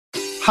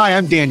Hi,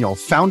 I'm Daniel,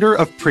 founder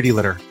of Pretty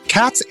Litter.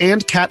 Cats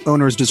and cat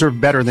owners deserve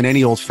better than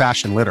any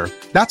old-fashioned litter.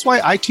 That's why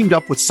I teamed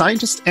up with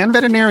scientists and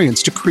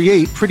veterinarians to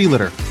create Pretty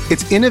Litter.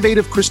 Its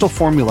innovative crystal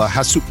formula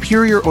has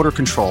superior odor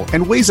control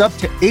and weighs up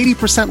to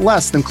 80%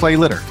 less than clay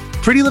litter.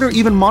 Pretty Litter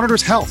even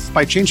monitors health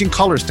by changing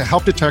colors to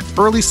help detect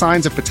early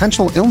signs of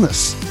potential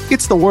illness.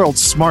 It's the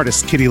world's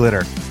smartest kitty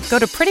litter. Go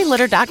to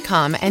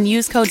prettylitter.com and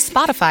use code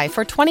SPOTIFY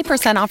for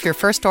 20% off your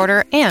first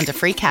order and a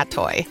free cat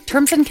toy.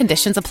 Terms and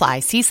conditions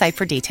apply. See site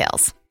for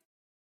details.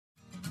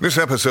 This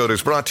episode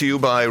is brought to you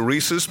by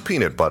Reese's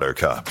Peanut Butter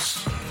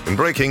Cups. In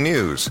breaking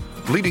news,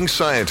 leading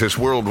scientists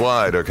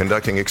worldwide are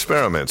conducting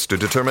experiments to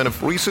determine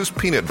if Reese's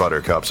Peanut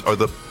Butter Cups are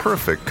the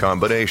perfect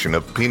combination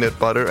of peanut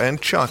butter and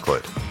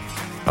chocolate.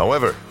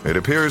 However, it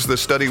appears the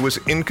study was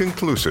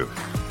inconclusive,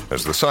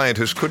 as the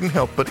scientists couldn't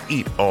help but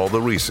eat all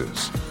the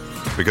Reese's.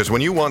 Because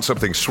when you want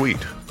something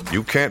sweet,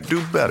 you can't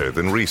do better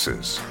than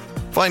Reese's.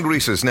 Find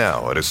Reese's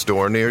now at a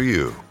store near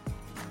you.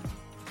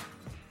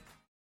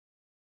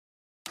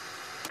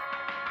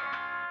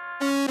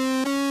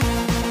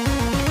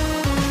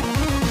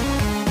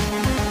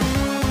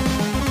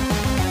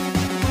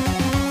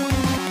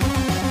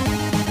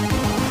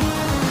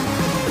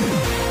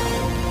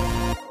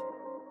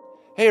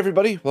 Hey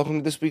everybody, welcome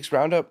to this week's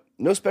Roundup.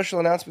 No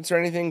special announcements or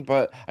anything,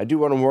 but I do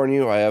want to warn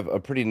you, I have a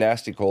pretty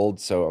nasty cold,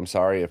 so I'm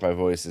sorry if my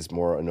voice is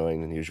more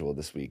annoying than usual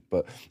this week.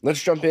 But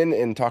let's jump in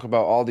and talk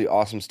about all the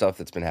awesome stuff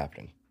that's been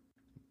happening.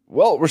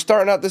 Well, we're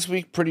starting out this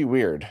week pretty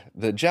weird.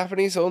 The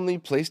Japanese-only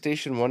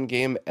PlayStation 1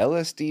 game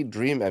LSD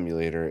Dream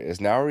Emulator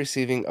is now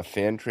receiving a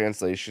fan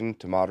translation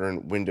to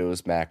modern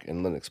Windows, Mac,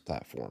 and Linux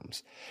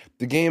platforms.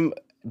 The game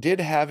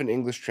did have an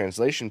English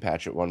translation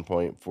patch at one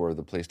point for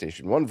the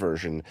PlayStation 1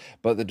 version,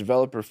 but the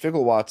developer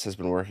Figglewatts has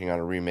been working on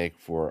a remake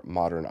for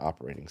modern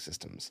operating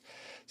systems.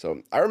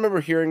 So I remember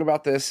hearing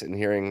about this and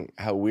hearing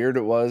how weird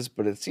it was,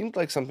 but it seemed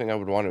like something I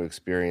would want to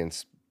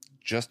experience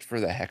just for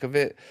the heck of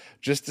it,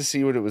 just to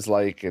see what it was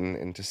like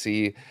and to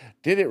see,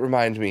 did it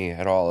remind me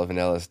at all of an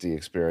LSD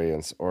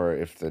experience, or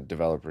if the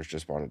developers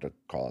just wanted to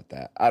call it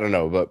that. I don't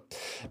know, but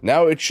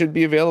now it should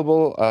be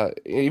available.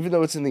 Even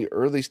though it's in the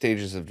early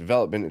stages of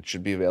development, it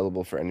should be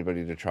available for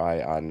anybody to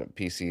try on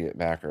PC,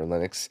 Mac, or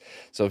Linux.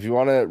 So if you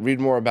want to read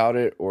more about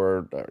it,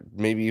 or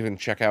maybe even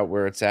check out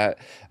where it's at,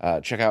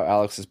 check out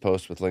Alex's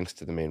post with links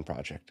to the main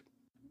project.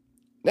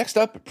 Next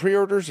up,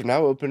 pre-orders are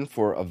now open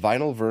for a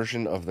vinyl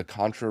version of the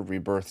Contra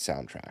Rebirth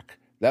soundtrack.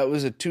 That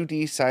was a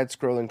 2D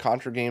side-scrolling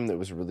Contra game that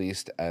was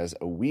released as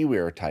a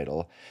WiiWare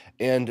title,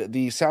 and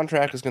the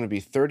soundtrack is going to be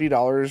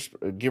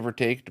 $30, give or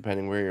take,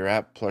 depending where you're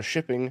at, plus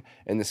shipping,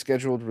 and the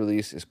scheduled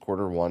release is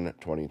Q1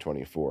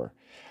 2024.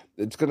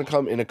 It's going to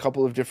come in a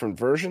couple of different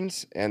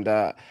versions, and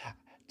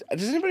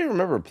does anybody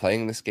remember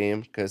playing this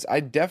game? Because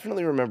I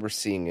definitely remember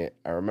seeing it.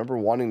 I remember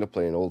wanting to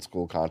play an old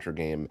school Contra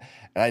game,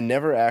 and I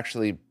never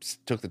actually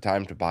took the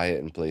time to buy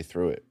it and play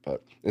through it.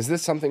 But is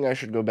this something I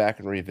should go back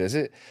and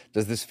revisit?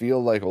 Does this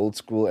feel like old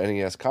school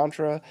NES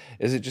Contra?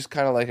 Is it just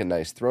kind of like a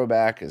nice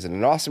throwback? Is it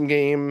an awesome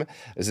game?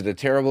 Is it a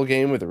terrible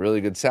game with a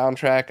really good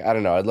soundtrack? I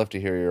don't know. I'd love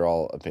to hear your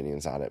all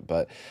opinions on it.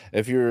 But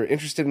if you're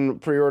interested in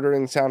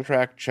pre-ordering the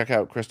soundtrack, check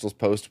out Crystal's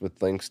post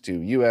with links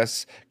to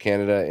US,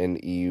 Canada,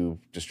 and EU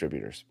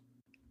distributors.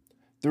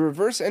 The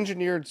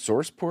reverse-engineered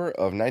source port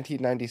of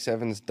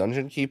 1997's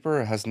Dungeon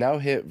Keeper has now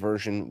hit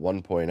version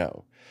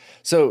 1.0.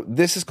 So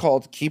this is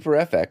called Keeper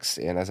FX,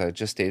 and as I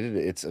just stated,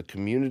 it's a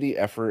community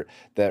effort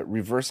that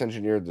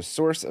reverse-engineered the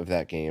source of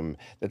that game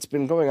that's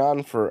been going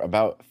on for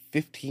about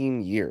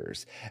 15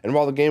 years. And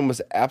while the game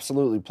was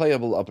absolutely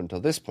playable up until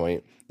this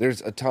point, there's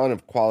a ton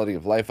of quality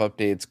of life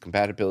updates,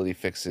 compatibility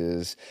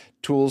fixes,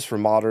 tools for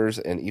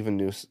modders, and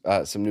even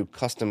some new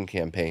custom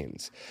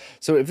campaigns.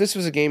 So if this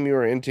was a game you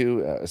were into,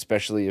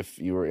 especially if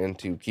you were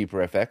into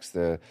Keeper FX,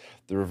 the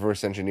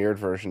reverse engineered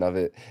version of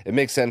it, it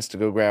makes sense to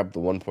go grab the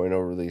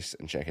 1.0 release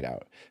and check it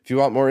out. If you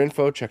want more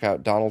info, check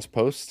out Donald's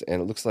post,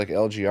 and it looks like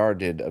LGR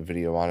did a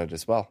video on it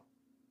as well.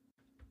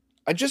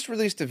 I just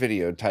released a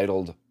video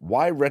titled,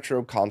 Why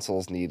Retro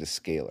Consoles Need a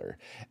Scaler.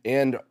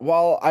 And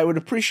while I would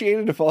appreciate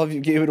it if all of you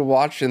gave it a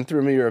watch and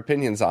threw me your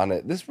opinions on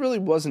it, this really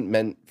wasn't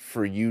meant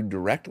for you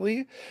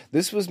directly.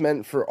 This was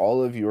meant for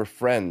all of your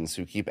friends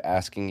who keep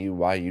asking you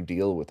why you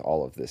deal with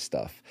all of this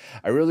stuff.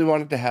 I really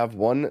wanted to have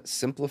one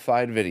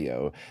simplified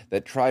video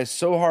that tries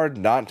so hard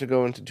not to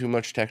go into too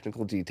much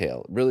technical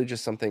detail. Really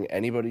just something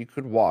anybody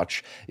could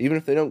watch, even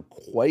if they don't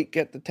quite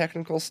get the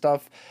technical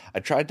stuff.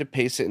 I tried to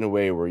pace it in a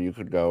way where you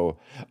could go,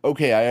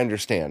 okay, I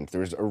understand.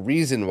 There's a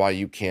reason why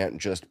you can't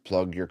just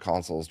plug your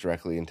consoles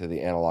directly into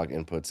the analog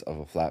inputs of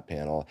a flat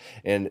panel.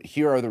 And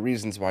here are the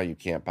reasons why you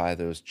can't buy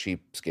those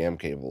cheap scam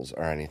cables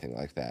or anything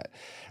like that.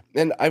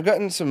 And I've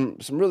gotten some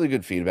really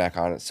good feedback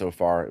on it so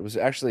far. It was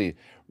actually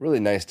really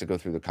nice to go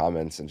through the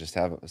comments and just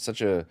have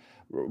such a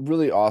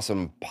really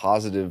awesome,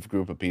 positive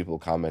group of people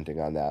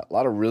commenting on that. A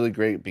lot of really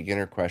great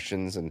beginner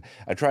questions, and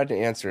I tried to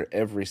answer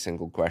every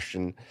single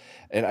question.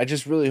 And I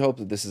just really hope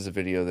that this is a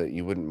video that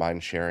you wouldn't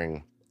mind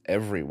sharing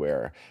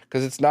everywhere,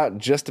 because it's not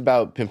just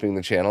about pimping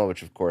the channel,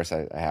 which of course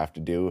I have to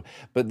do,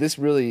 but this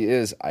really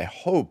is, I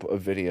hope, a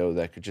video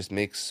that could just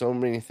make so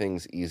many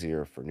things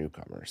easier for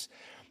newcomers.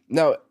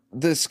 Now,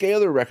 the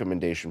scalar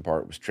recommendation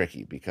part was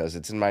tricky because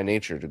it's in my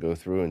nature to go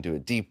through and do a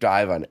deep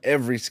dive on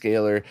every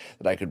scalar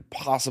that I could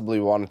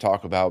possibly want to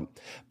talk about,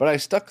 but I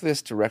stuck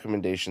this to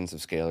recommendations of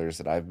scalars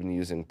that I've been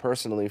using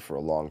personally for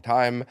a long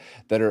time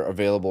that are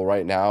available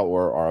right now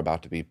or are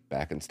about to be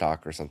back in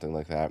stock or something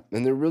like that.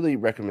 And they're really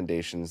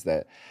recommendations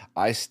that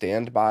I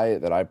stand by,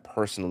 that I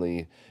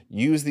personally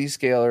use these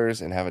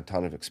scalars and have a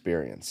ton of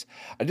experience.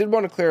 I did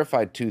want to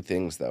clarify two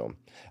things though.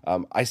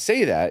 I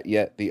say that,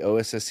 yet the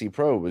OSSC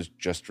Pro was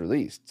just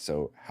released,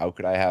 so how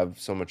could I have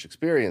so much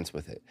experience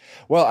with it?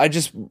 Well,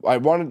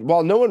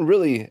 while no one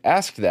really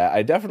asked that,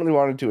 I definitely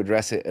wanted to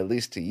address it, at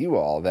least to you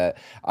all, that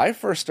I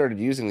first started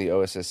using the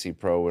OSSC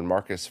Pro when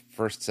Marcus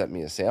first sent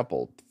me a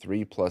sample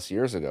 3+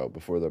 years ago,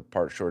 before the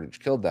part shortage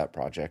killed that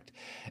project,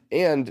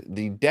 and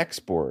the Dex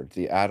board,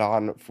 the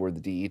add-on for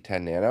the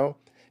DE10 Nano,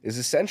 is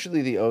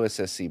essentially the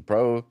OSSC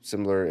Pro,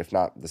 similar if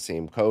not the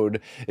same code.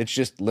 It's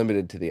just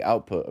limited to the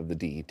output of the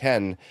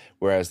DE10,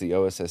 whereas the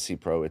OSSC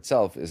Pro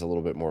itself is a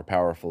little bit more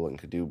powerful and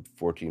could do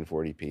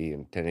 1440p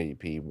and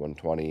 1080p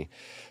 120.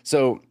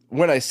 So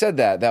when I said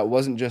that, that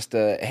wasn't just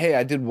a, hey,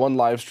 I did one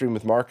live stream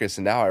with Marcus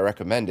and now I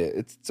recommend it.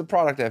 It's a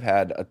product I've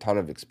had a ton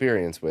of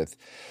experience with.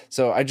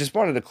 So I just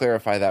wanted to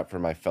clarify that for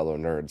my fellow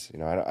nerds. You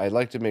know, I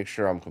like to make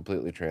sure I'm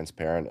completely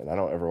transparent, and I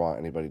don't ever want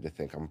anybody to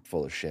think I'm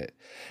full of shit.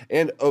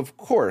 And of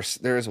course,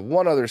 there is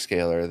one other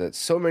scalar that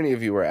so many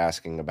of you were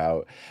asking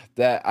about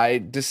that I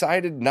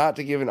decided not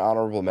to give an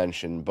honorable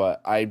mention, but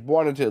I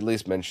wanted to at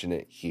least mention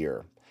it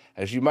here.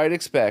 As you might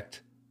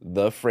expect,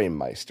 the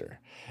Framemeister.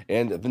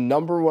 And the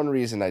number one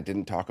reason I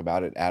didn't talk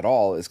about it at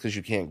all is because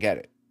you can't get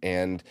it.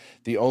 And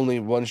the only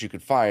ones you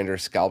could find are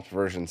scalped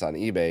versions on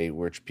eBay,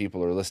 which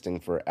people are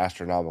listing for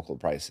astronomical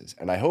prices.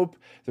 And I hope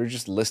they're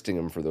just listing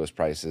them for those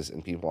prices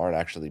and people aren't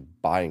actually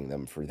buying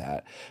them for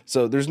that.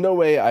 So there's no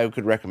way I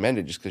could recommend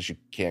it just because you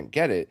can't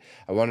get it.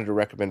 I wanted to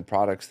recommend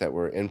products that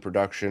were in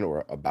production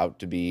or about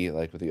to be,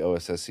 like with the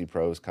OSSC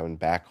Pros coming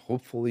back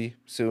hopefully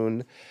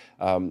soon.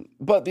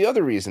 But the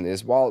other reason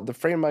is, while the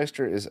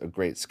Framemeister is a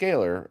great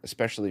scalar,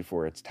 especially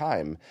for its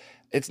time,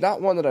 it's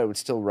not one that I would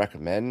still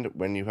recommend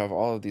when you have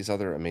all of these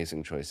other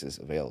amazing choices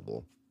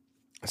available.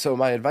 So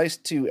my advice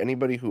to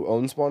anybody who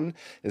owns one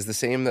is the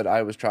same that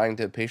I was trying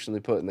to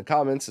patiently put in the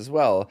comments as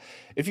well.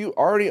 If you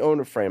already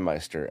own a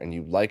Framemeister and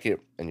you like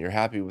it and you're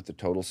happy with the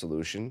total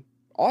solution,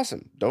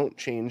 awesome. Don't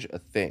change a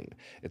thing.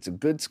 It's a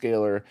good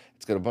scalar.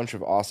 It's got a bunch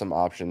of awesome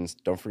options.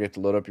 Don't forget to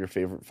load up your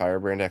favorite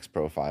Firebrand X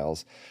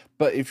profiles.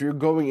 But if you're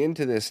going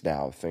into this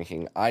now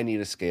thinking, I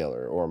need a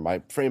scalar, or my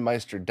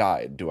Framemeister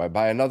died, do I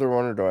buy another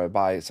one or do I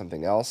buy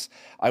something else?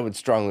 I would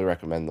strongly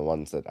recommend the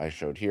ones that I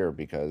showed here,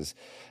 because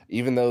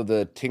even though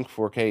the Tink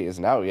 4K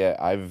isn't out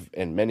yet, I've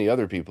and many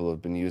other people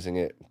have been using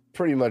it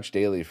pretty much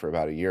daily for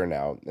about a year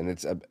now, and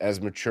it's as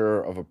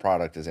mature of a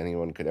product as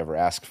anyone could ever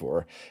ask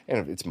for.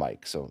 And it's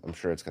Mike, so I'm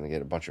sure it's going to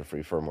get a bunch of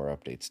free firmware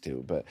updates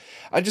too. But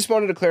I just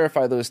wanted to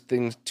clarify those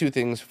two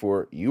things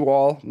for you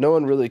all. No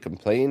one really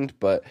complained,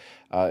 but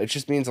it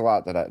just means a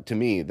lot to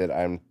me that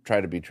I'm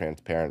trying to be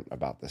transparent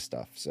about this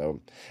stuff. So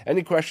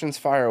any questions,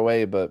 fire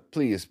away, but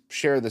please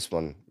share this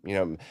one.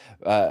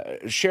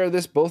 Share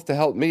this both to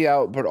help me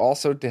out, but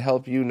also to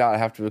help you not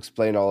have to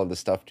explain all of this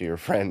stuff to your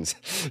friends.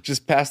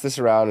 Just pass this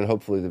around and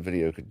hopefully the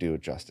video could do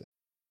it justice.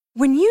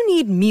 When you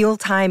need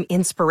mealtime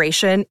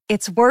inspiration,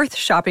 it's worth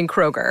shopping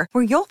Kroger,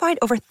 where you'll find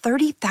over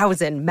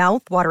 30,000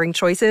 mouth-watering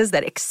choices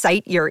that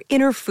excite your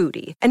inner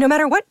foodie. And no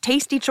matter what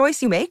tasty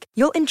choice you make,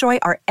 you'll enjoy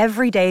our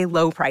everyday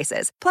low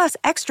prices, plus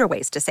extra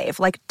ways to save,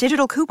 like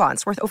digital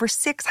coupons worth over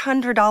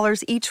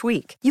 $600 each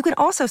week. You can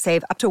also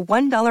save up to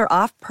 $1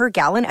 off per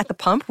gallon at the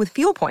pump with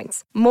fuel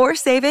points. More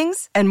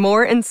savings and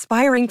more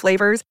inspiring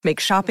flavors make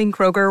shopping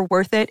Kroger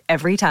worth it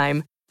every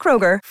time.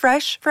 Kroger,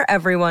 fresh for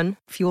everyone.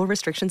 Fuel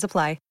restrictions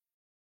apply.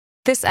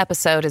 This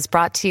episode is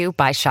brought to you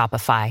by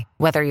Shopify.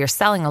 Whether you're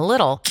selling a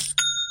little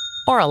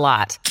or a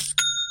lot,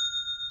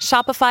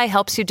 Shopify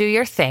helps you do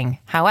your thing,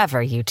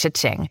 however you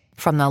cha-ching.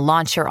 From the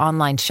launch your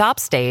online shop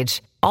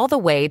stage, all the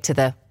way to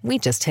the we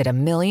just hit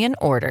 1 million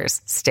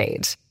orders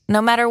stage.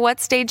 No matter what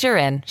stage you're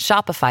in,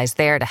 Shopify's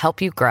there to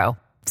help you grow.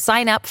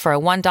 Sign up for a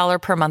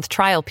 $1 per month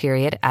trial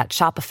period at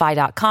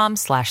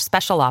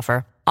shopify.com/special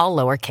offer, all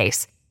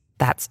lowercase.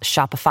 That's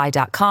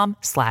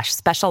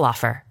shopify.com/special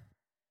offer.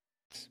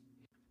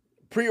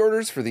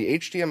 Pre-orders for the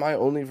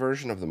HDMI-only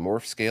version of the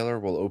Morph Scalar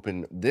will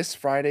open this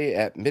Friday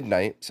at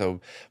midnight, so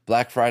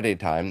Black Friday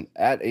time,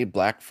 at a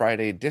Black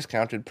Friday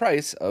discounted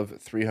price of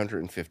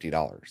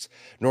 $350.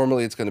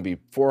 Normally it's going to be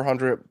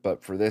 $400,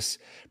 but for this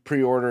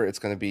pre-order it's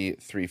going to be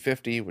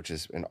 $350, which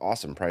is an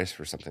awesome price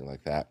for something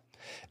like that.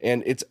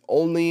 And it's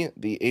only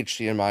the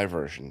HDMI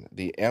version.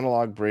 The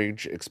analog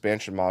bridge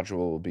expansion module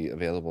will be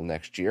available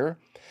next year.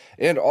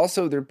 And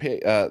also, the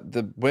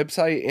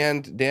website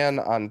and Dan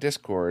on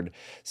Discord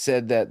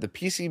said that the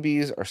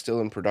PCBs are still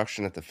in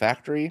production at the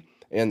factory,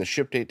 and the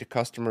ship date to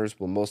customers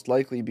will most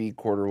likely be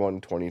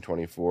Q1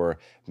 2024,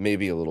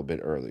 maybe a little bit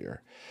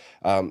earlier.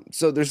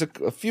 So there's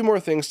a few more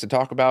things to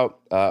talk about,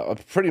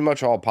 pretty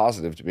much all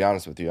positive, to be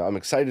honest with you. I'm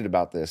excited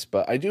about this,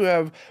 but I do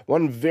have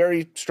one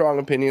very strong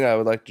opinion I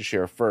would like to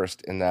share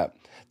first, in that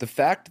the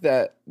fact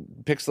that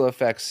Pixel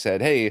Effects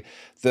said, hey,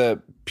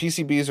 the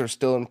PCBs are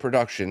still in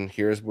production,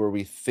 here's where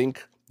we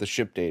think the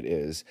ship date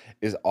is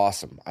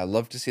awesome. I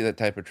love to see that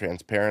type of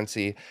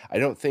transparency. I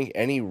don't think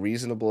any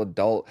reasonable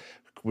adult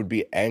would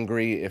be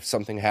angry if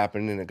something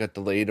happened and it got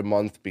delayed a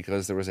month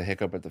because there was a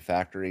hiccup at the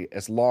factory,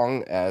 as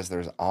long as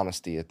there's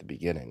honesty at the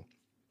beginning.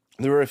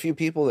 There were a few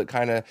people that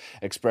kind of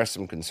expressed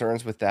some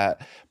concerns with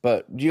that,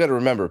 but you got to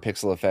remember,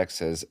 Pixel Effects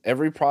says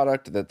every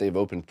product that they've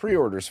opened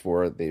pre-orders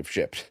for, they've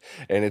shipped,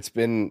 and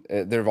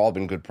they've all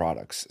been good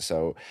products.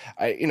 So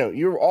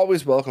you're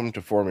always welcome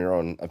to form your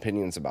own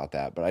opinions about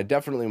that, but I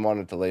definitely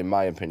wanted to lay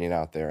my opinion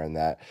out there, and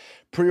that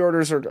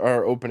pre-orders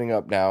are opening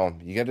up now.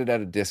 You get it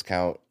at a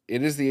discount.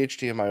 It is the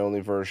HDMI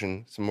only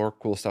version. Some more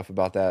cool stuff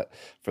about that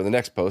for the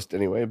next post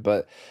anyway.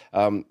 But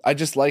I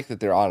just like that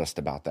they're honest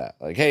about that.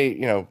 Like,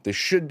 hey, they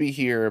should be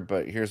here,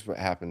 but here's what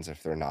happens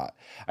if they're not.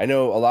 I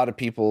know a lot of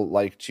people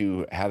like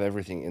to have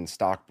everything in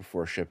stock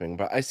before shipping,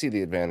 but I see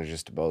the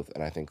advantages to both,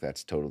 and I think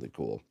that's totally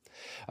cool.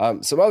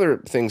 Some other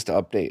things to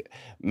update.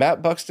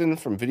 Matt Buxton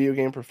from Video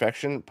Game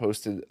Perfection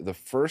posted the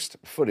first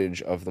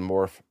footage of the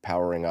morph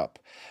powering up.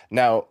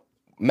 Now,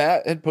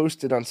 Matt had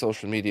posted on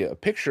social media a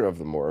picture of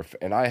the morph,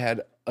 and I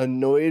had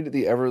annoyed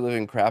the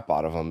ever-living crap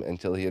out of him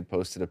until he had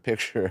posted a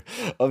picture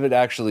of it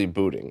actually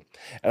booting.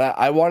 And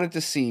I wanted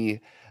to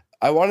see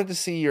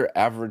your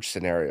average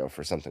scenario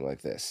for something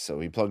like this. So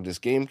he plugged his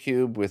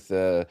GameCube with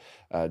the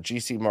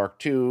GC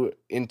Mark II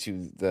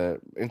into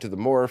the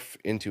morph,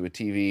 into a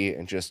TV,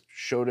 and just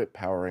showed it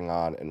powering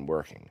on and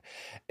working.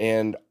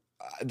 And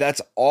that's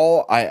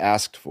all I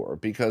asked for,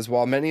 because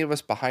while many of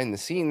us behind the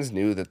scenes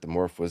knew that the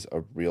morph was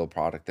a real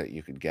product that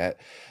you could get,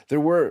 there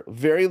were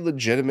very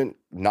legitimate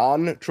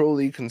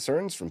non-trolly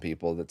concerns from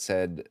people that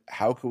said,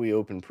 how could they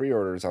open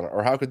pre-orders on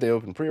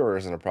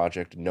a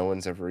project no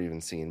one's ever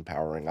even seen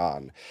powering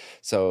on?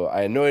 So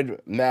I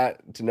annoyed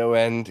Matt to no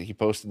end. He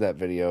posted that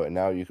video, and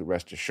now you could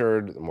rest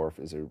assured the morph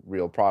is a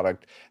real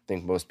product. I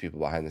think most people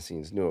behind the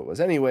scenes knew it was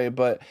anyway,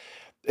 but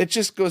it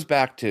just goes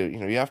back to,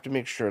 you have to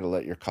make sure to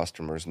let your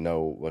customers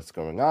know what's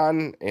going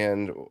on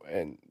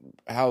and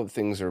how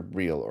things are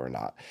real or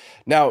not.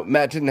 Now,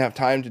 Matt didn't have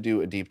time to do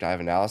a deep dive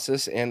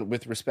analysis, and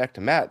with respect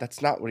to Matt,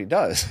 that's not what he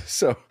does.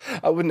 So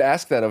I wouldn't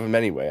ask that of him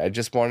anyway. I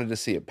just wanted to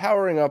see it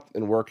powering up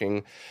and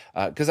working,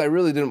 because I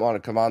really didn't want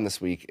to come on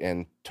this week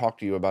and talk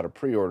to you about a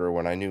pre-order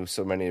when I knew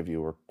so many of you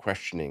were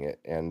questioning it.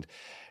 And,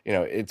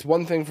 it's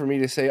one thing for me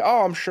to say,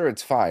 oh, I'm sure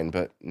it's fine,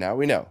 but now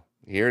we know.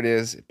 Here it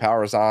is. It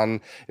powers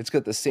on. It's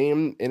got the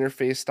same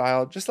interface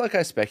style, just like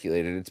I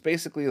speculated. It's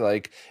basically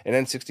like an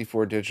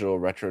N64 digital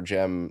retro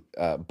gem,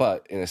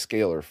 but in a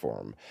scalar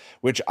form,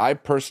 which I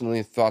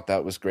personally thought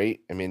that was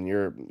great. I mean,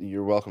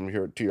 you're welcome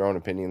to your own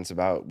opinions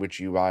about which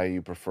UI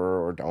you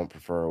prefer or don't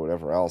prefer or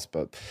whatever else,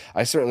 but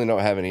I certainly don't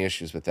have any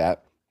issues with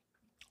that.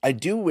 I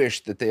do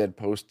wish that they had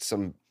posted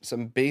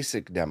some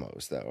basic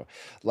demos, though,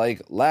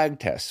 like lag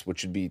tests,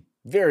 which would be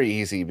very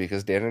easy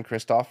because Dan and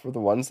Christoph were the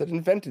ones that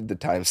invented the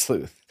time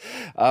sleuth.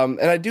 And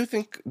I do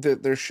think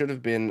that there should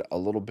have been a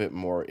little bit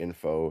more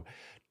info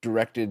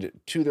directed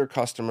to their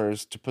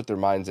customers to put their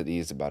minds at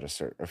ease about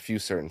a few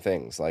certain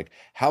things, like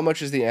how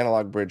much is the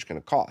analog bridge going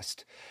to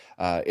cost?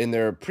 In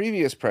their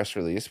previous press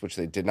release, which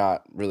they did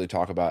not really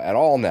talk about at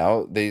all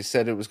now, they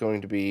said it was going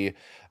to be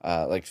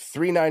like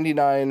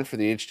 $399 for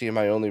the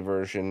HDMI only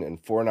version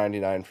and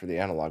 $499 for the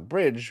analog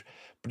bridge.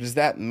 But does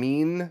that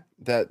mean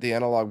that the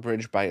analog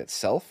bridge by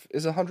itself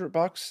is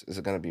 $100? Is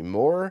it going to be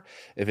more?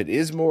 If it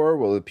is more,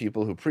 will the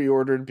people who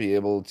pre-ordered be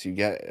able to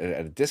get it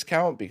at a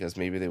discount because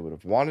maybe they would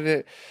have wanted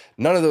it?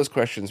 None of those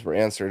questions were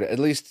answered. At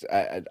least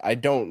I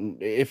don't.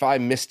 If I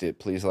missed it,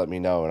 please let me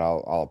know and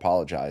I'll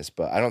apologize.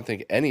 But I don't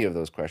think any of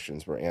those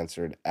questions were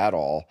answered at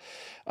all.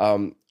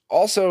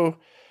 Also,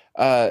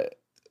 the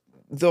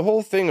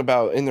whole thing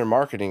about in their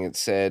marketing, it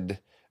said,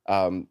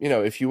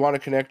 if you want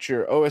to connect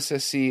your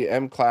OSSC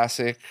M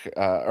Classic, your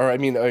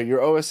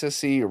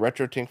OSSC, your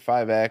RetroTink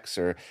 5X,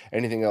 or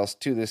anything else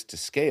to this to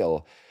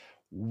scale,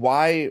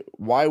 why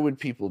would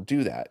people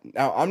do that?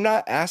 Now, I'm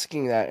not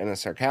asking that in a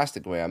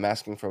sarcastic way. I'm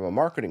asking from a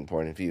marketing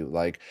point of view.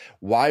 Like,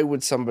 why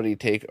would somebody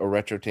take a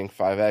RetroTink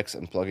 5X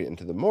and plug it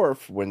into the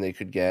morph when they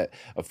could get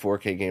a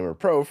 4K Gamer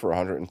Pro for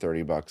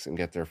 $130 and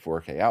get their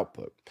 4K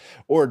output?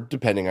 Or,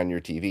 depending on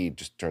your TV,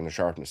 just turn the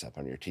sharpness up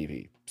on your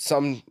TV.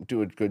 Some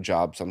do a good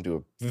job, some do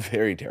a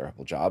very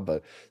terrible job,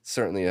 but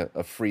certainly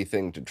a free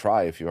thing to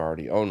try if you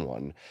already own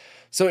one.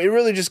 So it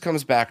really just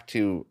comes back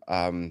to,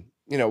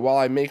 while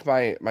I make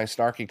my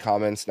snarky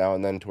comments now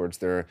and then towards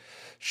their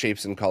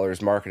shapes and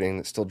colors marketing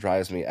that still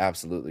drives me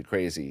absolutely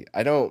crazy,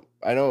 I don't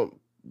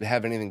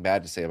have anything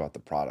bad to say about the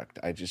product.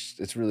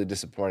 It's really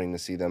disappointing to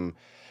see them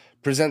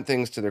present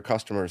things to their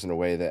customers in a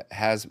way that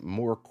has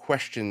more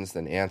questions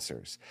than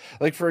answers.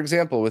 Like, for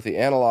example, with the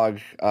analog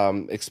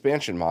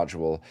expansion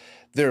module,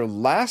 their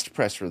last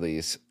press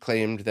release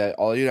claimed that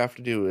all you'd have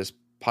to do is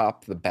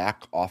pop the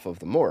back off of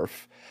the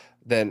morph,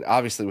 then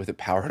obviously with it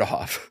powered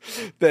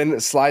off, then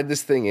slide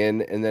this thing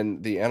in, and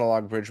then the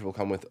analog bridge will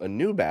come with a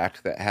new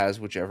back that has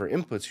whichever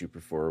inputs you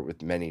prefer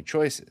with many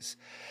choices.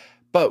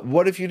 But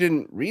what if you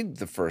didn't read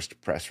the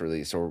first press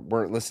release or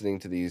weren't listening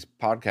to these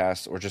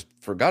podcasts or just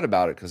forgot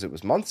about it because it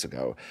was months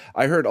ago?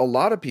 I heard a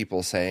lot of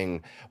people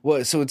saying,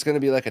 well, so it's going to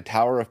be like a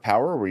tower of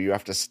power where you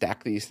have to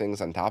stack these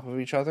things on top of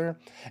each other.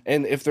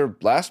 And if their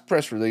last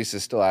press release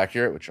is still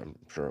accurate, which I'm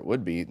sure it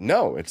would be,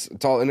 no, it's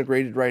all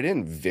integrated right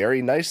in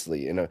very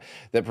nicely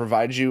that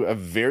provides you a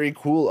very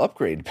cool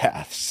upgrade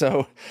path.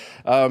 So,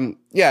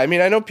 yeah, I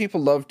mean, I know people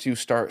love to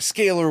start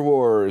scalar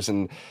wars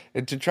and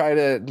to try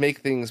to make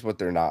things what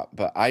they're not,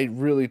 but I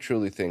really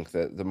truly think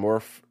that the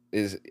morph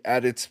is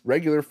at its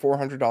regular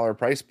 $400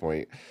 price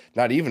point,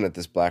 not even at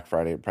this Black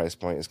Friday price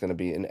point, is going to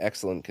be an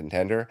excellent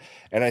contender.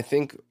 And I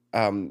think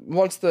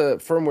once the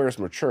firmware is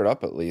matured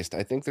up, at least,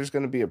 I think there's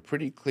going to be a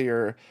pretty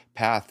clear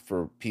path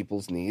for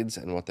people's needs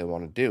and what they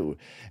want to do.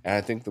 And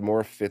I think the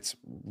morph fits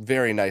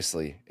very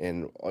nicely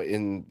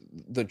in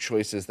the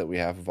choices that we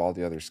have of all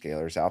the other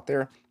scalars out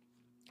there.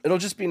 It'll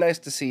just be nice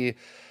to see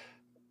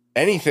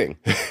anything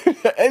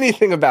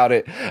about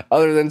it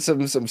other than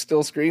some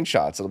still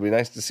screenshots. It'll be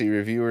nice to see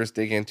reviewers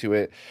dig into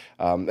it.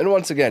 And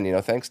once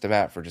again, thanks to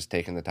Matt for just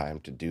taking the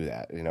time to do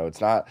that. It's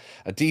not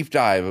a deep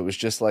dive. It was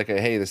just like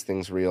hey, this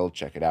thing's real.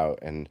 Check it out.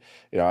 And,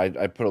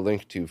 I put a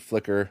link to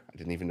Flickr. I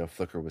didn't even know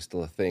Flickr was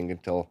still a thing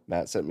until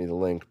Matt sent me the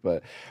link,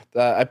 but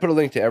I put a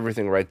link to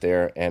everything right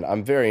there. And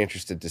I'm very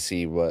interested to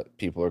see what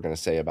people are going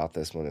to say about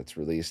this when it's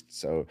released.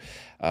 So,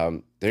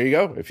 there you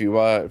go. If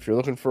you're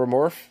looking for a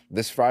morph,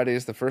 this Friday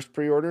is the first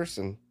pre-orders,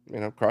 and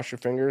cross your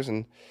fingers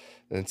and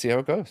see how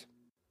it goes.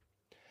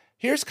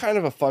 Here's kind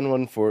of a fun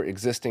one for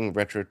existing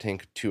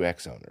RetroTink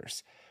 2X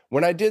owners.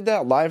 When I did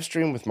that live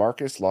stream with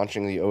Marcus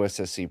launching the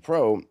OSSC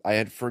Pro, I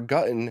had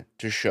forgotten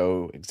to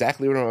show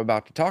exactly what I'm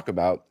about to talk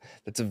about.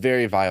 That's a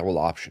very viable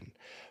option.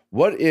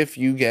 What if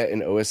you get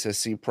an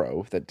OSSC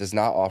Pro that does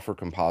not offer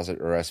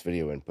composite or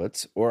S-video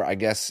inputs, or I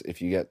guess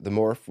if you get the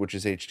morph, which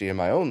is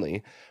HDMI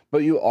only, but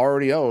you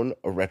already own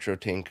a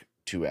RetroTink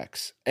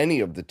 2X, any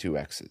of the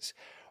 2Xs?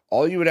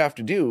 All you would have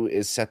to do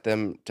is set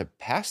them to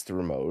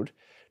pass-through mode,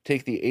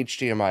 take the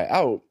HDMI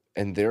out,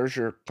 and there's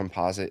your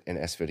composite and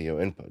S-video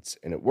inputs,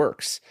 and it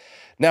works.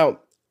 Now,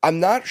 I'm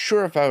not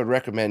sure if I would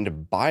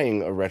recommend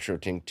buying a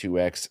RetroTink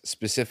 2X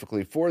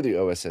specifically for the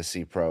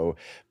OSSC Pro,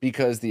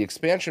 because the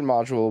expansion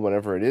module,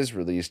 whenever it is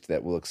released,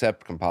 that will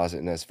accept composite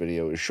and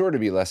S-video is sure to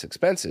be less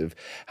expensive.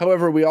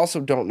 However, we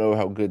also don't know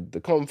how good the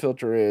comb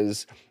filter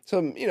is,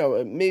 so,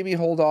 maybe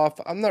hold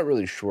off. I'm not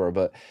really sure,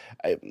 but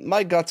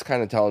my gut's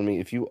kind of telling me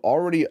if you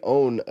already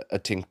own a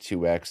Tink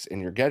 2X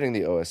and you're getting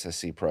the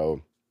OSSC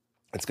Pro,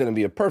 it's going to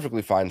be a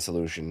perfectly fine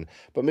solution,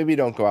 but maybe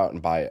don't go out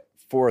and buy it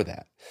for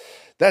that.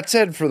 That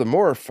said, for the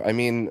morph,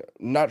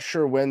 not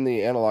sure when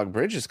the analog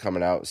bridge is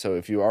coming out, so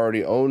if you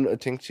already own a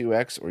Tink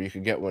 2X or you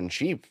could get one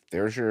cheap,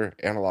 there's your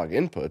analog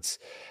inputs.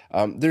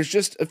 There's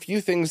just a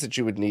few things that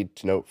you would need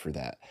to note for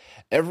that.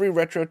 Every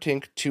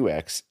RetroTink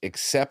 2X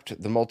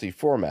except the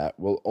multi-format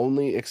will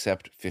only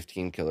accept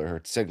 15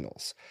 kilohertz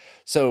signals.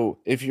 So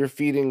if you're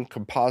feeding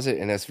composite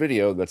and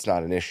S-video, that's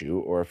not an issue,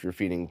 or if you're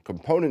feeding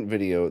component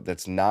video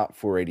that's not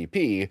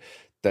 480p,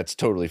 that's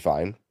totally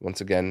fine, once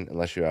again,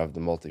 unless you have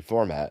the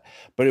multi-format,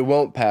 but it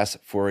won't pass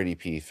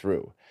 480p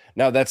through.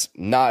 Now, that's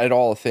not at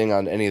all a thing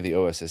on any of the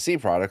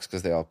OSSC products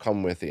because they all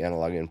come with the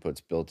analog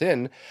inputs built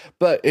in,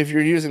 but if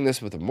you're using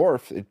this with a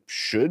morph, it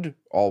should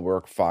all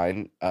work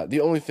fine. The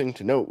only thing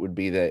to note would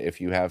be that if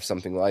you have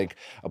something like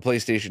a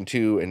PlayStation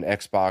 2, an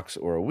Xbox,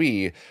 or a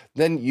Wii,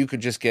 then you could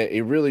just get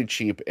a really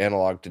cheap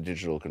analog to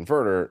digital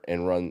converter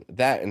and run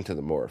that into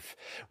the morph,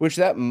 which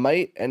that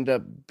might end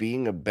up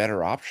being a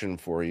better option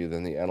for you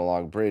than the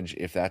analog bridge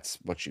if that's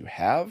what you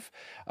have.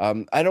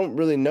 I don't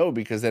really know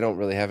because they don't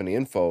really have any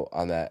info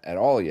on that at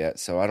all yet,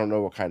 so I don't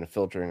know what kind of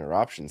filtering or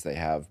options they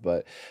have,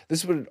 but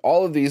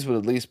all of these would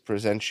at least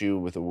present you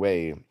with a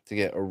way to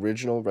get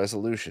original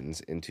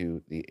resolutions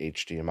into the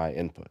HDMI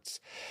inputs.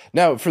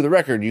 Now, for the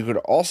record, you could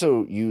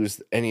also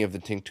use any of the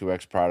Tink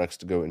 2X products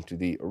to go into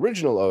the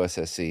original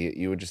OSSC.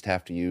 You would just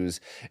have to use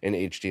an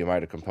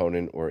HDMI to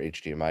component or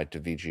HDMI to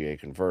VGA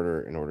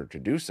converter in order to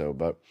do so,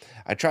 but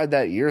I tried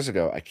that years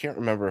ago. I can't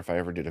remember if I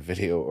ever did a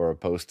video or a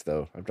post,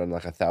 though. I've done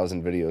like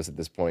 1,000 videos at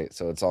this point,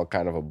 so it's all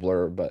kind of a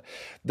blur, but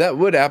that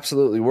would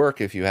absolutely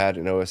work if you had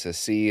an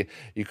OSSC.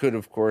 You could,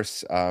 of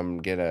course,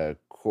 get a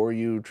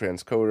Koryu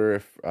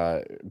transcoder,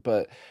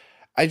 but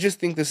I just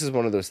think this is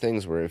one of those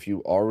things where if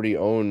you already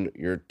own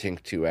your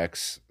Tink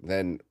 2X,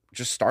 then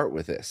just start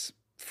with this.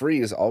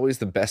 free is always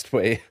the best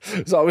way.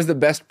 It's always the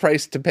best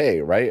price to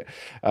pay, right?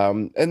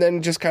 And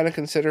then just kind of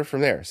consider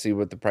from there. See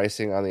what the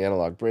pricing on the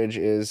analog bridge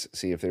is.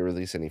 See if they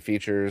release any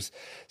features.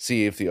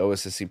 See if the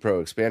OSSC Pro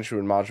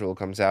expansion module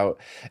comes out.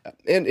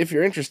 And if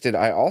you're interested,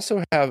 I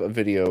also have a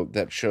video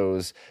that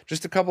shows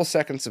just a couple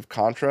seconds of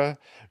Contra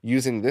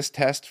using this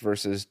test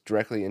versus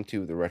directly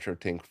into the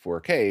RetroTink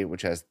 4K,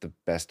 which has the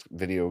best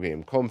video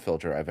game comb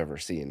filter I've ever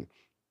seen.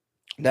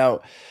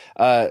 Now,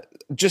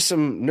 just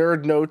some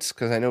nerd notes,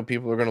 because I know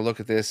people are going to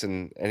look at this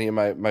and any of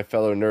my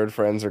fellow nerd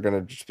friends are going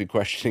to just be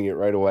questioning it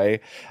right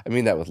away. I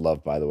mean that with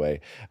love, by the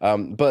way.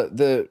 But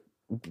the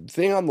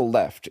thing on the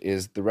left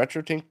is the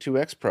RetroTink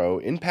 2X Pro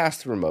in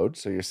pass-through mode,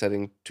 so you're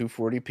setting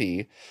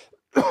 240p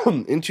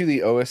into the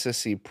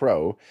OSSC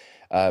Pro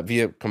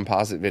via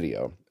composite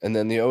video. And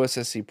then the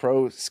OSSC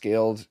Pro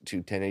scaled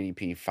to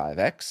 1080p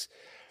 5x.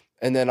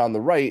 And then on the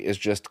right is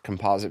just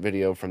composite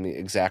video from the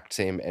exact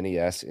same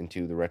NES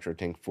into the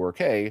RetroTink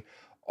 4K,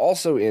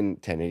 also in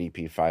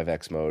 1080p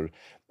 5x mode.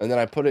 And then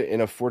I put it in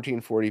a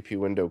 1440p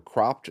window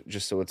cropped,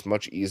 just so it's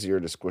much easier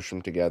to squish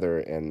them together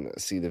and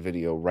see the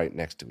video right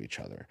next to each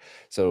other.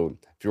 So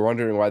if you're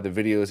wondering why the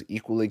video is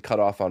equally cut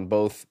off on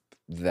both,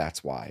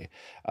 that's why.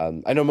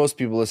 I know most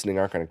people listening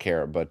aren't going to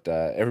care, but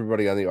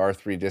everybody on the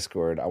R3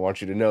 Discord, I want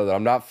you to know that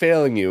I'm not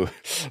failing you.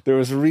 There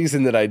was a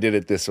reason that I did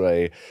it this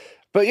way.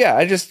 But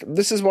yeah,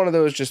 this is one of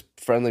those just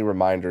friendly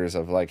reminders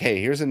of like, hey,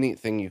 here's a neat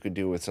thing you could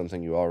do with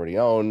something you already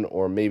own,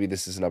 or maybe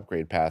this is an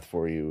upgrade path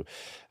for you.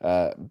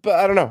 But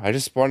I don't know. I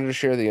just wanted to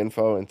share the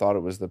info and thought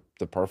it was the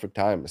perfect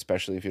time,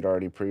 especially if you'd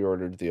already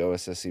pre-ordered the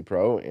OSSC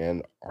Pro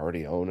and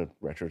already own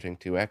a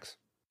RetroTink 2X.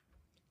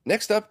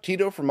 Next up,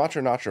 Tito from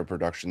Macho Nacho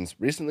Productions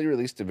recently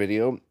released a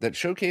video that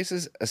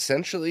showcases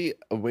essentially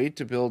a way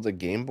to build a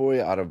Game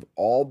Boy out of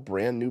all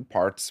brand new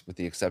parts with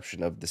the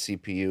exception of the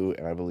CPU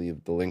and I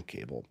believe the link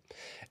cable.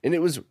 And it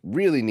was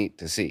really neat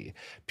to see.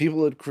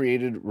 People had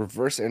created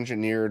reverse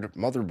engineered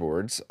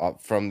motherboards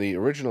from the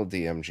original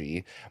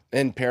DMG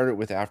and paired it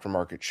with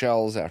aftermarket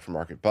shells,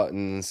 aftermarket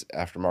buttons,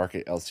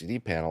 aftermarket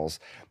LCD panels,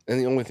 and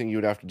the only thing you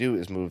would have to do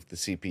is move the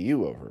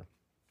CPU over.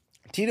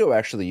 Tito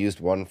actually used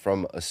one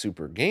from a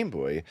Super Game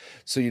Boy,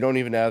 so you don't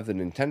even have the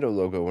Nintendo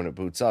logo when it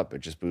boots up.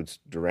 It just boots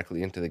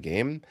directly into the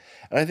game.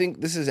 And I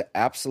think this is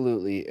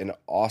absolutely an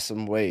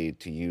awesome way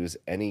to use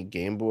any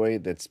Game Boy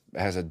that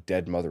has a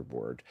dead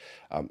motherboard.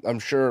 I'm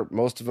sure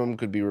most of them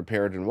could be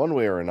repaired in one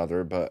way or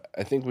another, but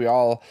I think we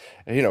all,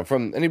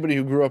 from anybody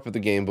who grew up with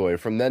the Game Boy,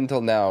 from then till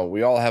now,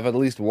 we all have at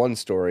least one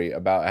story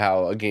about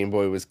how a Game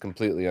Boy was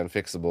completely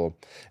unfixable.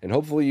 And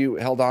hopefully you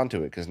held on to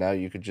it, because now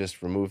you could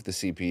just remove the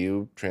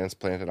CPU,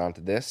 transplant it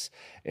onto this,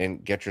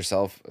 and get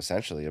yourself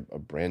essentially a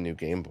brand new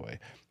Game Boy.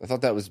 I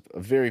thought that was a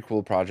very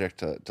cool project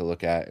to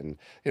look at, and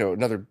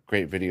another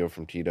great video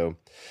from Tito.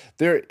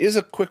 There is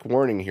a quick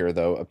warning here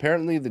though.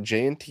 Apparently the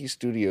J&T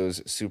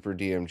Studios Super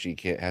DMG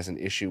kit has an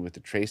issue with the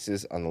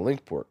traces on the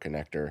link port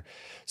connector.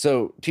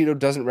 So Tito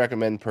doesn't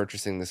recommend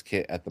purchasing this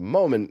kit at the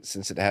moment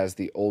since it has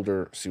the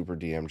older Super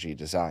DMG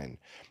design.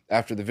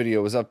 After the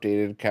video was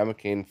updated,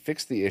 Kamikaze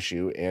fixed the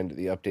issue and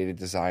the updated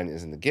design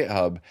is in the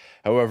GitHub.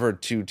 However,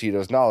 to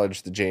Tito's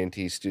knowledge, the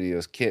J&T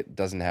Studios kit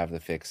doesn't have the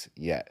fix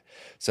yet.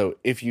 So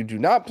if you do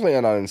not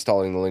plan on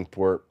installing the link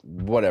port,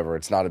 whatever,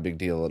 it's not a big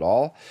deal at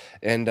all.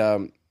 And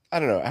I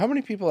don't know, how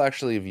many people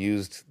actually have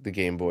used the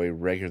Game Boy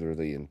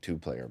regularly in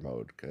two-player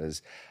mode?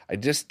 Because I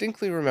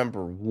distinctly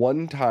remember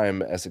one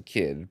time as a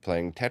kid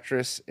playing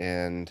Tetris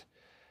and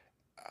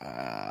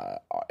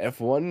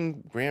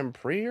F1 Grand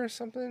Prix or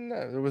something.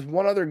 There was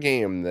one other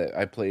game that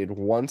I played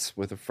once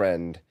with a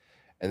friend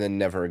and then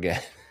never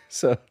again.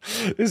 So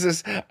this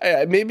is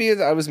maybe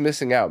I was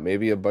missing out.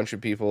 Maybe a bunch of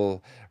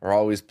people are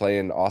always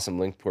playing awesome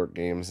link port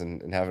games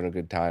and having a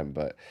good time.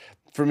 But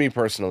for me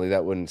personally,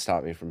 that wouldn't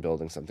stop me from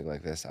building something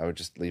like this. I would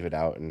just leave it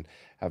out and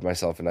have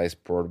myself a nice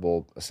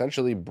portable,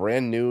 essentially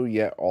brand new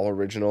yet all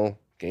original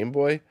Game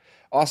Boy.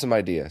 Awesome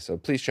idea. So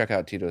please check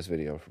out Tito's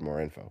video for more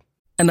info.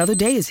 Another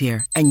day is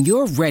here, and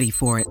you're ready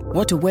for it.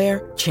 What to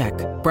wear? Check.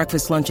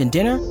 Breakfast, lunch, and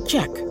dinner?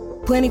 Check.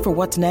 Planning for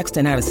what's next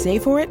and how to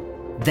save for it?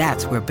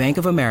 That's where Bank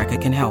of America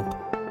can help.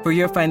 For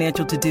your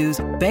financial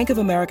to-dos, Bank of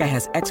America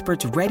has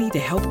experts ready to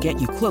help get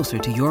you closer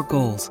to your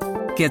goals.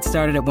 Get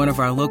started at one of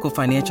our local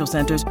financial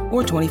centers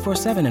or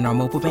 24/7 in our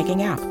mobile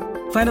banking app.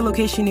 Find a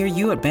location near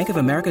you at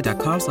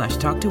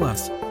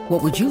bankofamerica.com/talktous.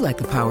 What would you like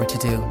the power to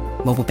do?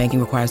 Mobile banking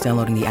requires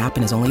downloading the app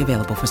and is only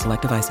available for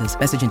select devices.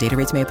 Message and data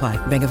rates may apply.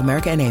 Bank of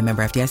America N.A.,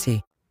 member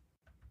FDIC.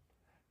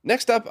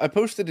 Next up, I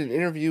posted an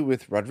interview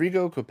with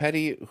Rodrigo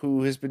Copetti,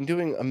 who has been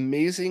doing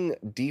amazing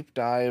deep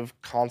dive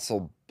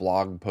console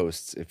blog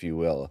posts, if you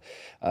will.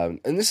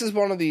 And this is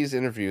one of these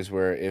interviews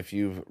where if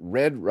you've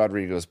read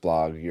Rodrigo's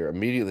blog, you're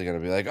immediately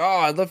going to be like, oh,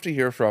 I'd love to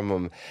hear from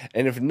him.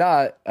 And if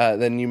not,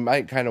 then you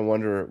might kind of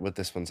wonder what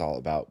this one's all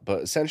about.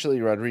 But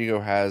essentially, Rodrigo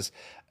has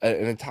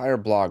an entire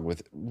blog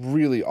with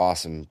really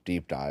awesome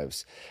deep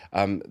dives.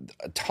 A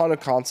ton of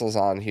consoles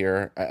on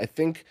here. I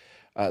think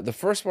The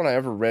first one I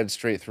ever read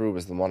straight through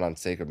was the one on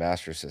Sega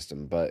Master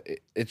System, but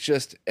it's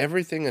just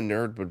everything a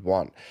nerd would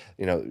want.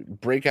 You know,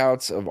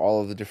 breakouts of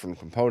all of the different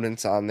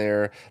components on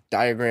there,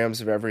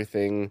 diagrams of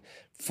everything,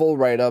 full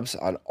write-ups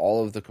on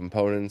all of the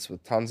components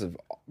with tons of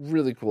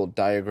really cool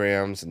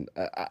diagrams. And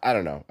I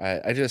don't know.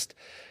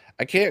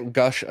 I can't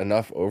gush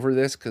enough over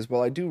this because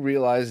while I do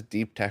realize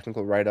deep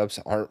technical write-ups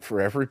aren't for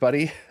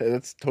everybody,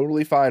 that's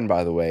totally fine,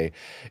 by the way.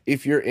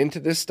 If you're into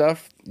this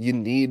stuff, you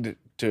need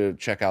to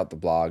check out the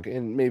blog,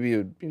 and maybe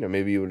you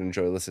would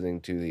enjoy listening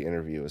to the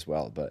interview as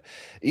well. But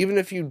even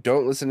if you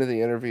don't listen to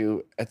the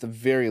interview, at the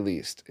very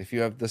least, if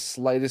you have the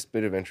slightest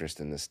bit of interest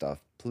in this stuff,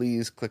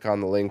 please click on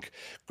the link,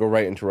 go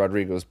right into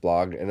Rodrigo's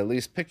blog, and at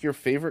least pick your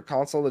favorite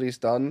console that he's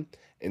done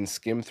and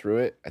skim through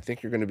it. I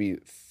think you're going to be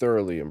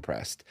thoroughly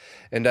impressed.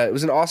 And it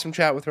was an awesome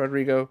chat with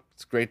Rodrigo.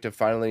 It's great to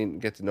finally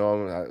get to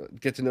know him,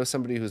 get to know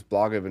somebody whose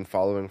blog I've been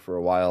following for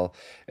a while,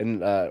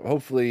 and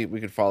hopefully we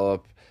could follow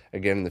up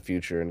again in the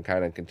future and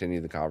kind of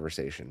continue the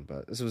conversation.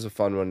 But this was a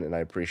fun one, and I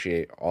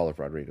appreciate all of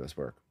Rodrigo's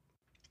work.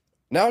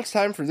 Now it's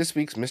time for this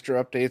week's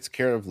Mr. Updates,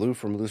 care of Lou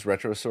from Lou's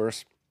Retro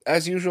Source.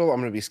 As usual,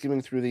 I'm going to be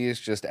skimming through these,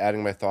 just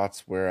adding my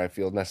thoughts where I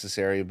feel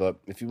necessary, but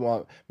if you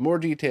want more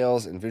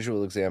details and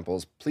visual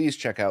examples, please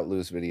check out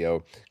Lou's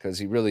video, because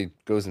he really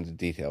goes into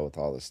detail with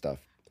all this stuff.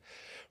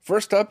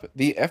 First up,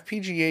 the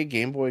FPGA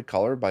Game Boy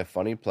Color by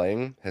Funny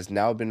Playing has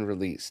now been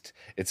released.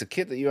 It's a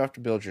kit that you have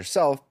to build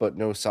yourself, but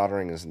no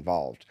soldering is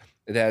involved.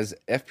 It has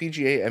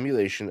FPGA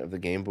emulation of the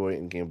Game Boy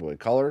and Game Boy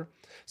Color,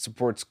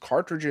 supports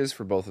cartridges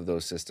for both of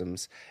those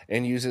systems,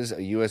 and uses a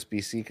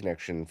USB-C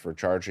connection for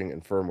charging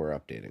and firmware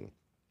updating.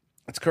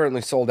 It's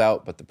currently sold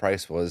out, but the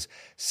price was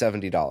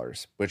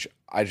 $70, which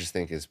I just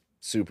think is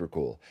super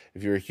cool.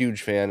 If you're a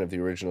huge fan of the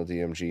original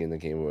DMG and the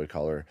Game Boy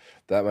Color,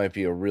 that might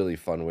be a really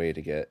fun way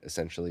to get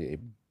essentially a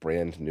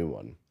brand new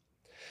one.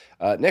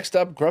 Next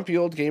up, Grumpy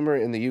Old Gamer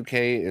in the UK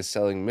is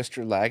selling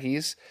Mr.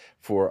 Laggies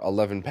for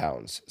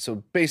 £11.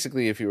 So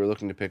basically, if you were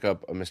looking to pick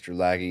up a Mr.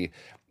 Laggy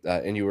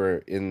and you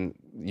were in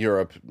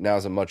Europe,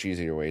 now's a much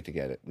easier way to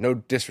get it. No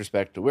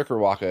disrespect to Wicker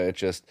Waka, it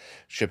just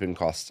shipping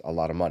costs a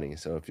lot of money.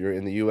 So if you're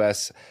in the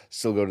US,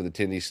 still go to the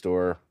Tindy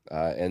store,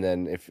 and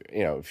then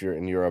if you're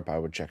in Europe, I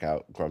would check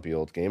out Grumpy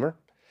Old Gamer.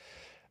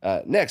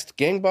 Next,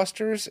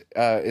 Gangbusters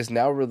is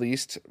now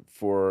released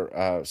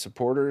for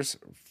supporters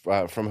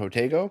from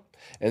Hotego,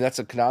 and that's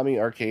a Konami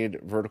arcade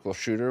vertical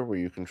shooter where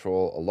you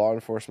control a law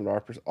enforcement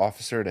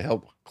officer to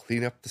help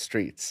clean up the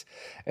streets.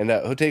 And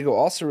Hotego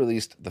also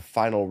released the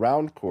Final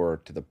Round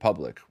Core to the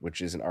public,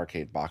 which is an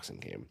arcade boxing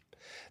game.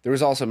 There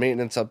was also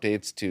maintenance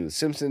updates to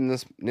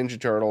Simpsons, Ninja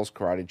Turtles,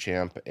 Karate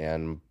Champ,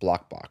 and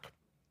Block Block.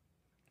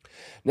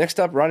 Next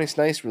up, Ronnie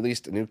Snice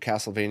released a new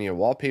Castlevania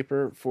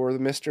wallpaper for the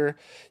Mister.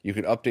 You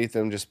can update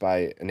them just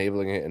by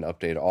enabling it and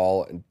update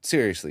all. And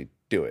seriously,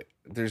 do it.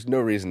 There's no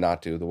reason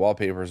not to. The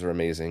wallpapers are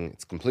amazing.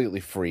 It's completely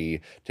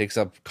free. Takes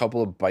up a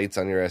couple of bytes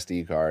on your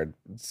SD card.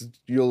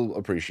 You'll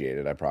appreciate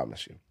it, I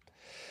promise you.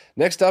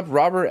 Next up,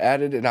 Robert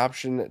added an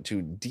option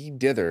to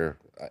de-dither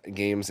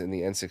games in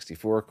the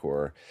N64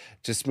 core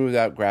to smooth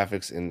out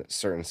graphics in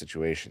certain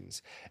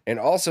situations. And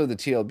also, the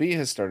TLB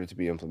has started to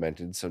be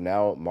implemented, so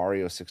now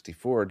Mario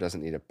 64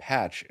 doesn't need a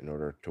patch in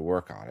order to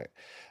work on it.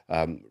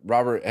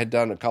 Robert had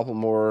done a couple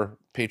more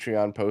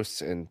Patreon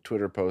posts and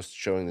Twitter posts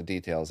showing the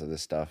details of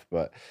this stuff,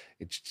 but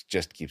it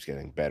just keeps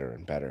getting better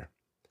and better.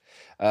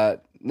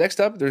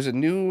 Next up, there's a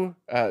new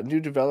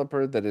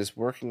developer that is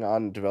working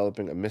on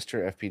developing a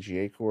Mr.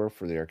 FPGA core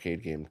for the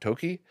arcade game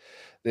Toki.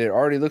 It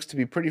already looks to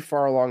be pretty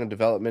far along in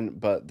development,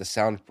 but the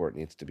sound port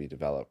needs to be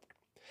developed.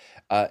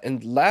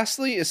 And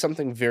lastly is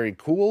something very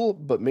cool,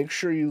 but make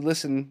sure you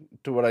listen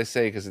to what I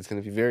say because it's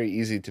going to be very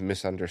easy to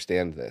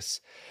misunderstand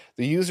this.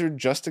 The user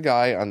Just a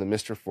Guy on the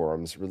Mr.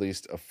 Forums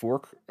released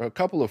a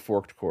couple of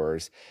forked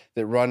cores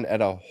that run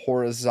at a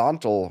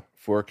horizontal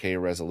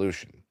 4K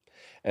resolution.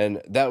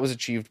 And that was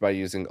achieved by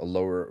using a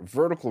lower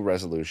vertical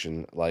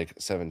resolution like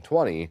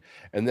 720,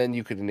 and then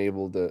you could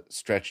enable the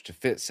stretch to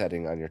fit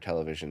setting on your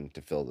television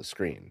to fill the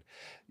screen.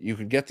 You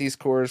could get these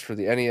cores for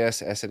the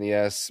NES,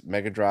 SNES,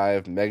 Mega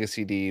Drive, Mega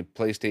CD,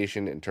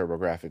 PlayStation, and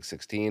TurboGrafx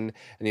 16,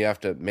 and you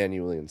have to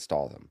manually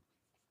install them.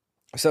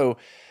 So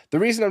the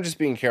reason I'm just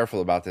being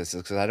careful about this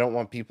is because I don't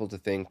want people to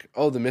think,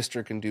 oh, the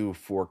Mister can do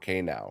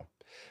 4K now.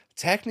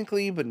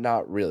 Technically, but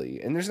not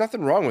really. And there's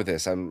nothing wrong with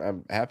this.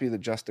 I'm happy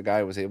that Just a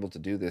Guy was able to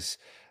do this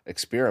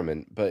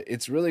experiment, but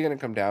it's really going to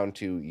come down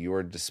to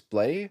your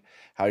display,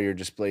 how your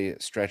display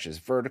stretches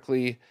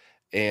vertically,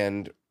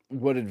 and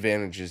what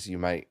advantages you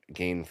might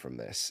gain from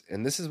this.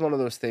 And this is one of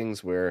those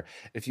things where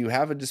if you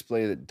have a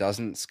display that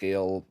doesn't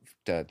scale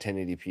to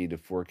 1080p to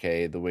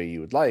 4K the way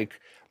you would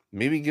like,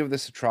 maybe give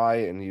this a try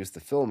and use the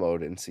fill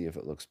mode and see if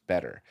it looks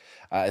better.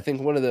 I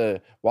think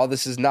while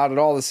this is not at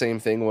all the same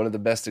thing, one of the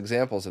best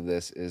examples of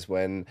this is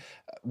when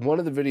one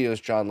of the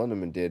videos John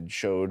Lindemann did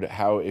showed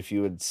how if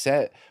you had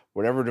set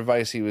whatever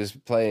device he was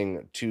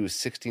playing to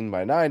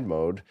 16:9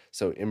 mode,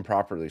 so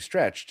improperly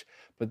stretched,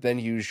 but then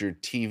use your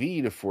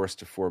TV to force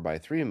to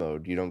 4:3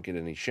 mode, you don't get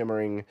any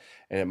shimmering,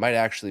 and it might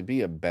actually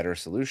be a better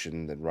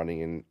solution than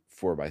running in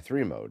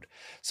 4x3 mode.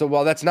 So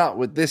while that's not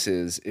what this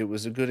is, it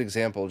was a good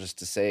example just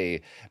to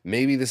say,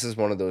 maybe this is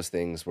one of those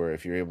things where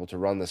if you're able to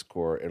run this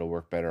core, it'll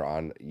work better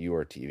on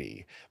your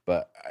TV.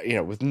 But,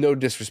 with no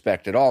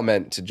disrespect at all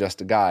meant to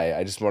Just a Guy,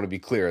 I just want to be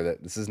clear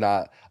that this is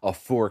not a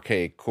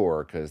 4K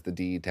core because the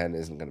DE10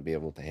 isn't going to be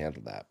able to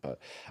handle that. But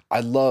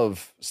I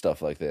love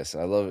stuff like this.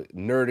 I love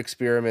nerd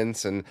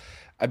experiments, and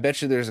I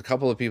bet you there's a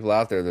couple of people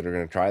out there that are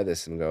going to try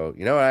this and go,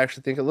 I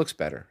actually think it looks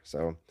better.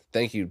 So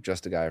thank you,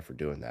 Just a Guy, for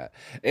doing that.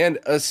 And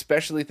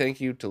especially thank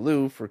you to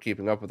Lou for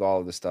keeping up with all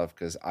of this stuff,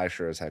 because I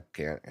sure as heck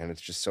can't. And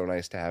it's just so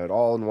nice to have it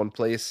all in one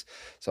place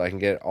so I can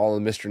get all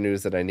the Mr.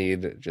 News that I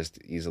need just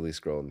easily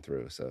scrolling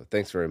through. So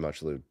thanks very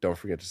much, Lou. Don't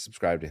forget to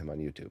subscribe to him on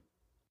YouTube.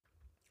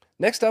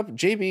 Next up,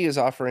 JB is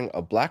offering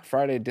a Black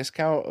Friday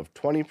discount of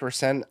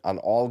 20% on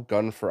all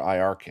Gun for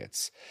IR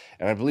kits.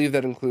 And I believe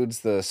that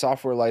includes the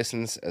software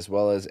license as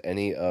well as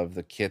any of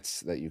the kits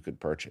that you could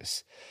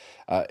purchase.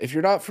 If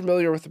you're not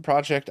familiar with the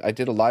project, I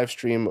did a live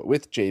stream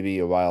with JB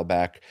a while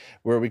back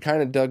where we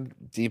kind of dug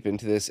deep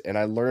into this, and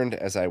I learned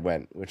as I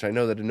went, which I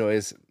know that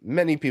annoys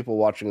many people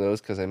watching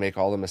those because I make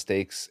all the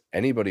mistakes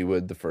anybody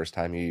would the first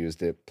time you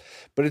used it.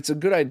 But it's a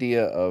good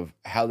idea of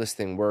how this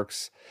thing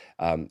works.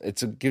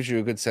 It gives you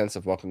a good sense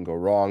of what can go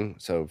wrong.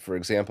 So, for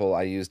example,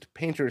 I used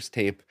painter's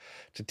tape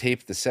to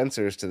tape the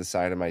sensors to the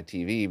side of my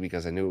TV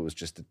because I knew it was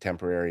just a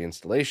temporary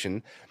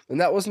installation,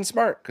 and that wasn't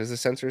smart because the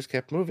sensors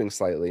kept moving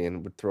slightly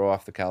and would throw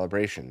off the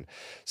calibration.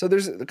 So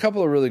there's a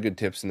couple of really good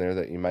tips in there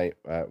that you might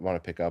want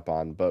to pick up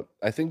on, but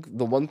I think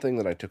the one thing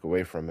that I took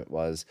away from it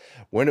was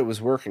when it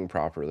was working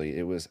properly,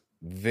 it was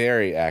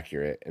very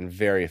accurate and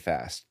very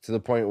fast, to the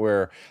point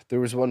where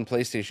there was one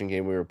PlayStation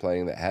game we were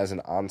playing that has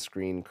an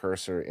on-screen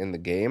cursor in the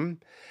game,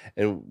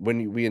 and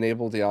when we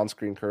enabled the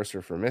on-screen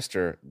cursor for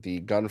Mister, the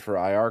Gun for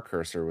IR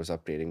cursor was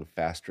updating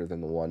faster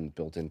than the one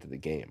built into the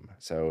game.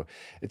 So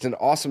it's an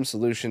awesome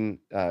solution.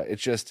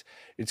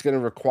 It's going to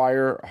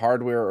require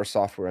hardware or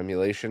software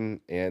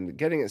emulation, and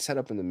getting it set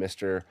up in the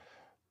Mister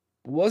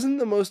wasn't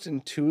the most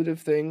intuitive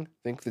thing. I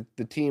think that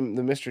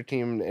the Mister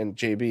team and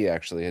JB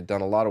actually had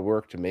done a lot of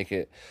work to make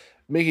it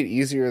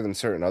easier than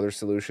certain other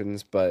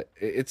solutions, but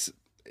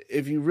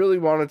if you really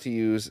wanted to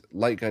use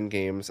light gun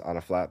games on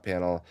a flat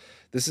panel,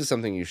 this is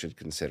something you should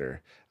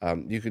consider.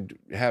 You could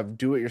have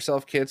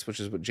do-it-yourself kits, which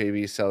is what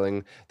JB is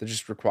selling, that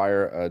just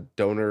require a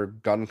donor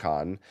gun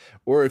con.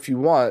 Or if you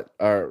want,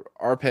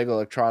 RPEG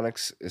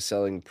Electronics is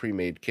selling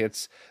pre-made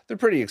kits. They're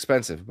pretty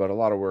expensive, but a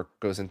lot of work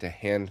goes into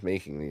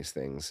hand-making these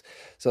things.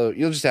 So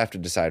you'll just have to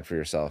decide for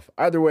yourself.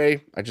 Either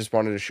way, I just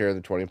wanted to share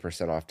the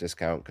 20% off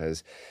discount,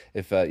 because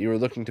if you were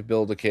looking to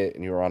build a kit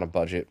and you were on a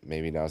budget,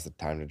 maybe now's the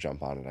time to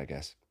jump on it, I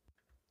guess.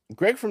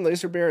 Greg from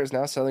Laser Bear is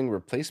now selling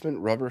replacement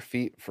rubber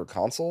feet for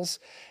consoles,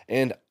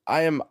 and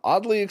I am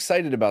oddly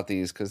excited about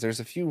these because there's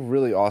a few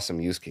really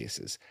awesome use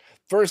cases.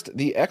 First,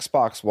 the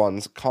Xbox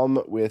ones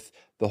come with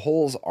the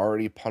holes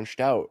already punched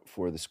out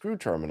for the screw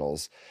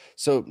terminals,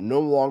 so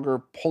no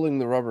longer pulling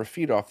the rubber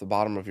feet off the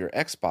bottom of your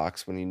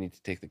Xbox when you need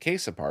to take the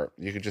case apart.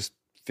 You could just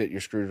fit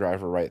your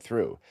screwdriver right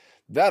through.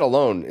 That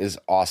alone is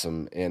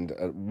awesome and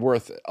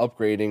worth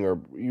upgrading, or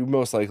you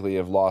most likely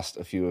have lost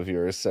a few of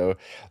yours, so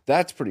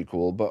that's pretty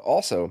cool. But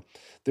also,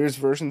 there's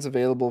versions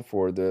available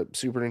for the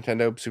Super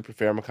Nintendo, Super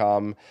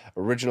Famicom,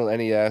 original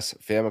NES,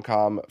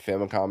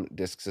 Famicom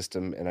Disk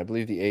System, and I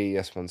believe the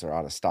AES ones are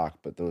out of stock,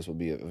 but those will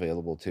be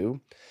available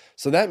too.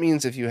 So that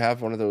means if you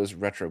have one of those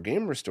retro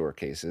game restore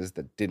cases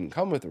that didn't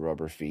come with the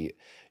rubber feet,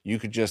 you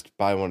could just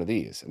buy one of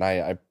these. And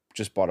I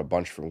just bought a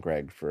bunch from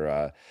Greg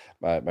for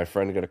my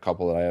friend got a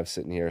couple that I have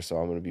sitting here, so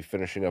I'm going to be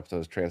finishing up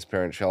those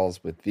transparent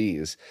shells with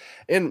these.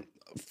 And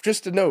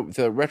just to note,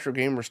 the Retro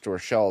Game Restore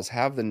shells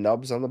have the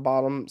nubs on the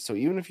bottom, so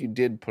even if you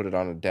did put it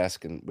on a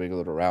desk and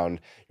wiggle it around,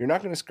 you're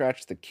not going to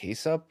scratch the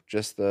case up,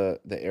 just the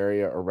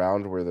area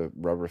around where the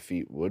rubber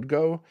feet would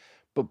go.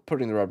 But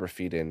putting the rubber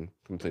feet in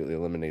completely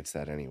eliminates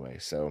that anyway.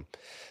 So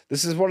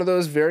this is one of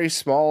those very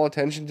small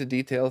attention to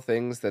detail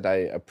things that I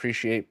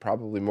appreciate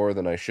probably more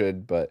than I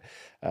should. But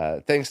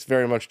thanks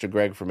very much to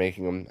Greg for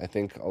making them. I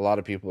think a lot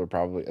of people are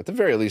probably, at the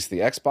very least, the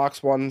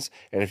Xbox ones.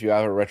 And if you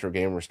have a Retro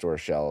Game Restore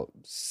shell,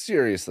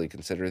 seriously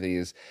consider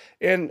these.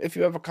 And if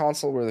you have a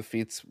console where the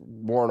feet's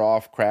worn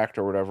off, cracked,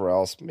 or whatever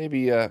else,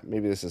 maybe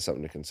this is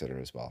something to consider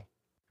as well.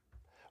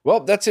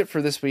 Well, that's it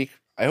for this week.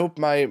 I hope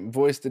my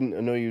voice didn't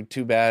annoy you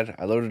too bad.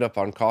 I loaded up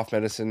on cough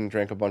medicine,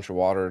 drank a bunch of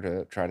water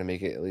to try to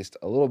make it at least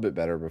a little bit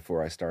better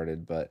before I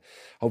started, but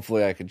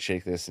hopefully I could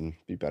shake this and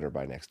be better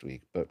by next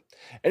week. But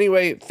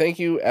anyway, thank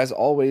you as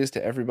always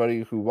to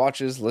everybody who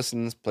watches,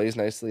 listens, plays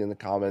nicely in the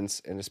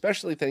comments, and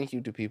especially thank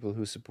you to people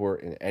who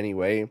support in any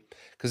way,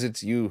 because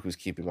it's you who's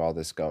keeping all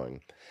this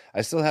going.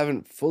 I still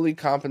haven't fully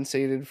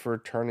compensated for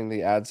turning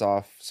the ads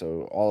off,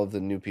 so all of the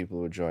new people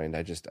who joined,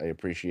 I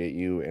appreciate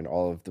you and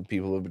all of the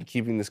people who have been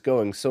keeping this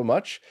going so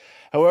much.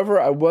 However,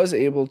 I was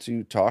able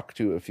to talk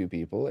to a few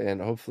people and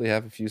hopefully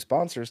have a few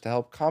sponsors to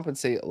help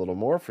compensate a little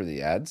more for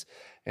the ads.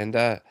 And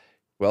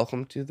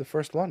welcome to the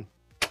first one.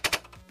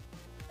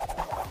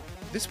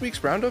 This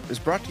week's Roundup is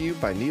brought to you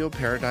by Neo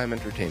Paradigm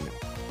Entertainment.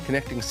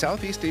 connecting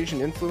Southeast Asian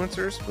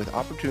influencers with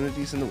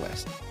opportunities in the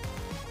West.